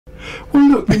Well,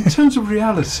 look, in terms of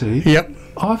reality, Yep.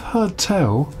 I've heard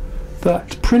tell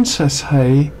that Princess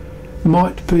Hay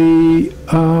might be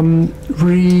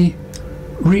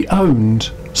re-owned.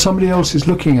 Somebody else is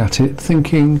looking at it,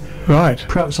 thinking, Right.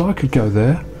 perhaps I could go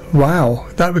there. Wow,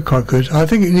 that'd be quite good. I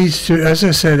think it needs to, as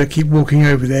I said, I keep walking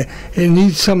over there, it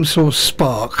needs some sort of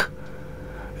spark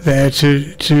there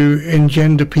to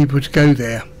engender people to go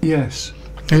there. Yes.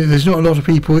 There's not a lot of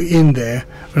people in there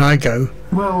when I go.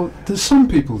 Well, there's some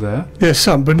people there. There's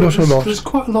some, but not a lot. There's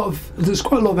quite a lot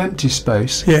of empty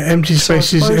space. Yeah, empty So I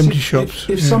spaces, suppose empty if- shops.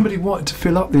 If yeah. somebody wanted to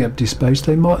fill up the empty space,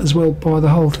 they might as well buy the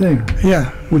whole thing.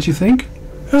 Yeah, Would you think?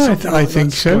 I Something like think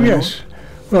that's so, going yes.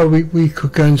 Well, we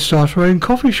could go and start our own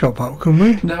coffee shop up, couldn't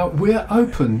we? Now, we're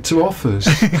open to offers.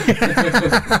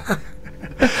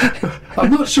 I'm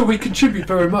not sure we contribute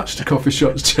very much to coffee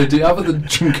shops, Teddy, other than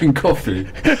drinking coffee.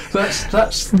 That's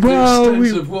Well, the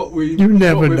extent of what we're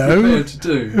never know. prepared to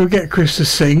do. We'll get Chris to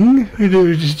sing.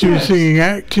 We'll just do Yes. a singing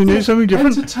act, you know, something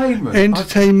different. Entertainment.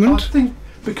 Entertainment. I think,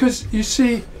 because you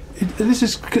see, this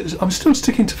is, 'cause I'm still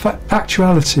sticking to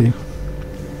actuality.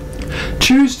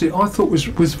 Tuesday I thought was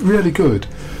really good.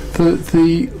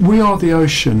 The We Are the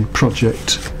Ocean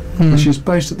project, which is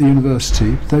based at the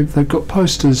university. They've got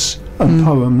posters and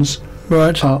poems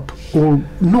Right. up,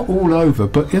 not all over,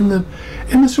 but in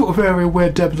the sort of area where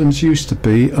Debenhams used to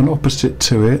be and opposite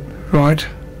to it, Right.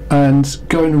 and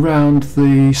going around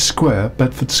the square,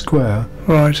 Bedford Square.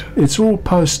 Right. It's all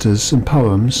posters and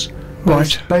poems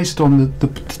Right. based on the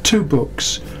two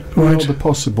books, We Right. Are the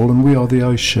Possible and We Are the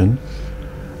Ocean.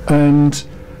 And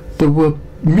there were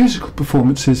musical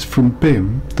performances from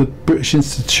BIM, the British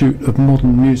Institute of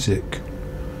Modern Music,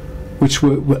 which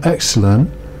were excellent,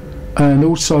 and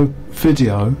also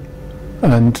video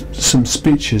and some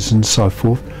speeches and so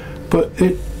forth. But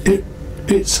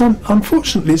it's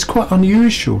unfortunately it's quite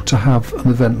unusual to have an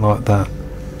event like that.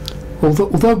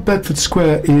 Although Bedford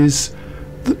Square is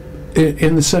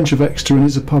in the centre of Exeter and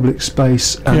is a public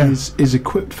space and Yeah. is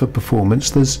equipped for performance,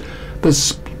 there's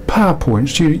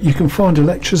PowerPoints. You can find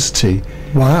electricity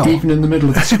Wow. even in the middle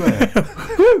of the square.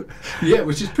 Yeah,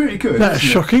 which is pretty good. That's isn't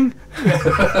it? shocking.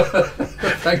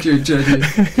 Thank you, Jenny.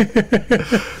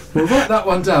 We'll write that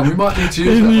one down. We might need to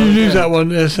use You that one.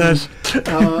 use again. that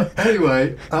one, yes.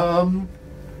 Anyway,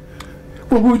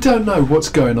 well, we don't know what's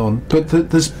going on, but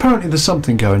there's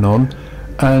something going on,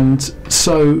 and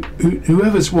so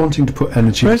whoever's wanting to put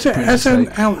energy Well, as an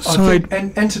I outside...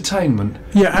 think entertainment.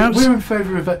 Yeah, We're in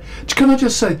favour of it. Can I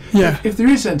just say, Yeah. if there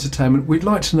is entertainment, we'd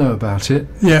like to know about it.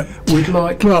 Yeah. We'd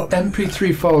like Well-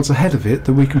 MP3 files ahead of it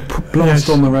that we can blast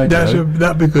on the radio.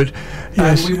 That'd be good.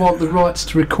 Yes. And we want the rights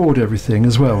to record everything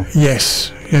as well.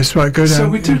 Yes. Yes, right, go down. So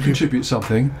we do contribute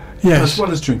something, Yes. as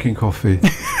well as drinking coffee.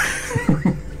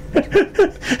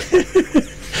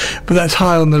 But that's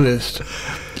high on the list.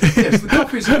 Yes, the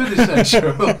coffee's a bit essential.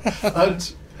 And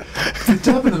the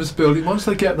Debenhams building, once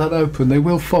they get that open, they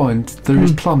will find there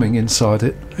is plumbing inside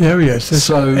it. Oh, yes. There's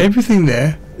So- everything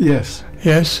there. Yes.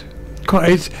 Yes.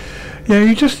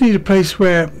 You just need a place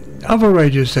where other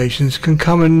radio stations can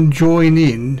come and join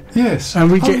in, Yes.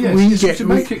 and we yes, get to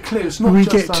make it clear, it's not we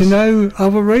just get to us. know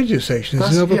other radio stations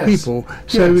and other Yes. people.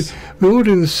 So Yes. we're all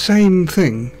doing the same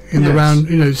thing in the Yes.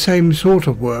 round, same sort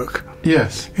of work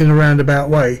Yes. in a roundabout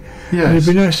way. And Yes.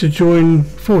 it'd be nice to join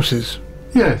forces.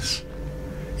 Yes.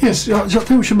 Yes, I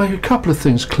think we should make a couple of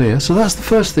things clear. So that's the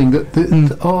first thing,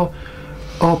 that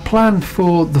our plan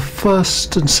for the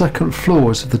first and second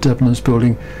floors of the Debenhams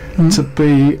building to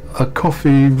be a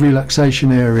coffee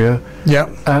relaxation area Yeah.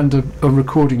 and a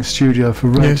recording studio for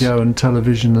radio and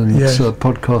television and Yes.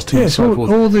 podcasting and Yes, so forth.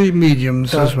 all the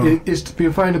mediums as well. Is to be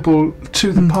available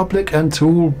to the public and to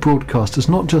all broadcasters,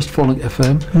 not just Frolic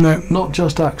FM, No, not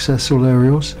just Access or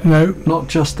Aerials, no, not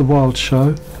just the Wild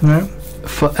Show, no.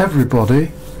 for everybody.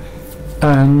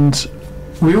 And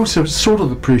we also sort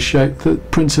of appreciate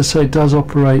that Princess A does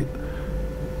operate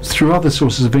through other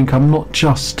sources of income, not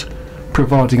just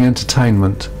providing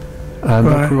entertainment and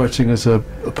Right. operating as a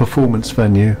performance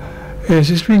venue. Yes,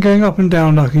 it's been going up and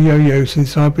down like a yo-yo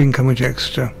since I've been coming to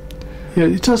Exeter. Yeah,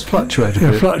 it does fluctuate a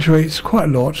It bit. fluctuates quite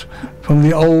a lot from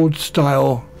the old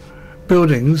style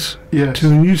buildings Yes. to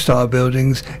the new style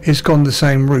buildings. It's gone the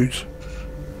same route.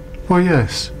 Well,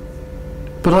 yes.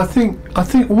 But I think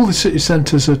all the city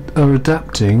centres are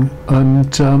adapting,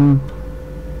 and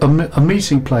a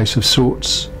meeting place of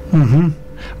sorts. Mm-hmm.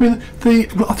 I mean,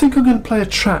 I think I'm going to play a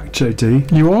track,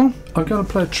 JD. You are? I'm going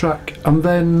to play a track, and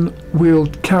then we'll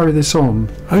carry this on.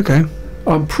 Okay.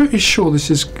 I'm pretty sure this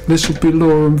will be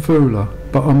Laura and Vula,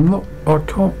 but I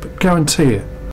can't guarantee it.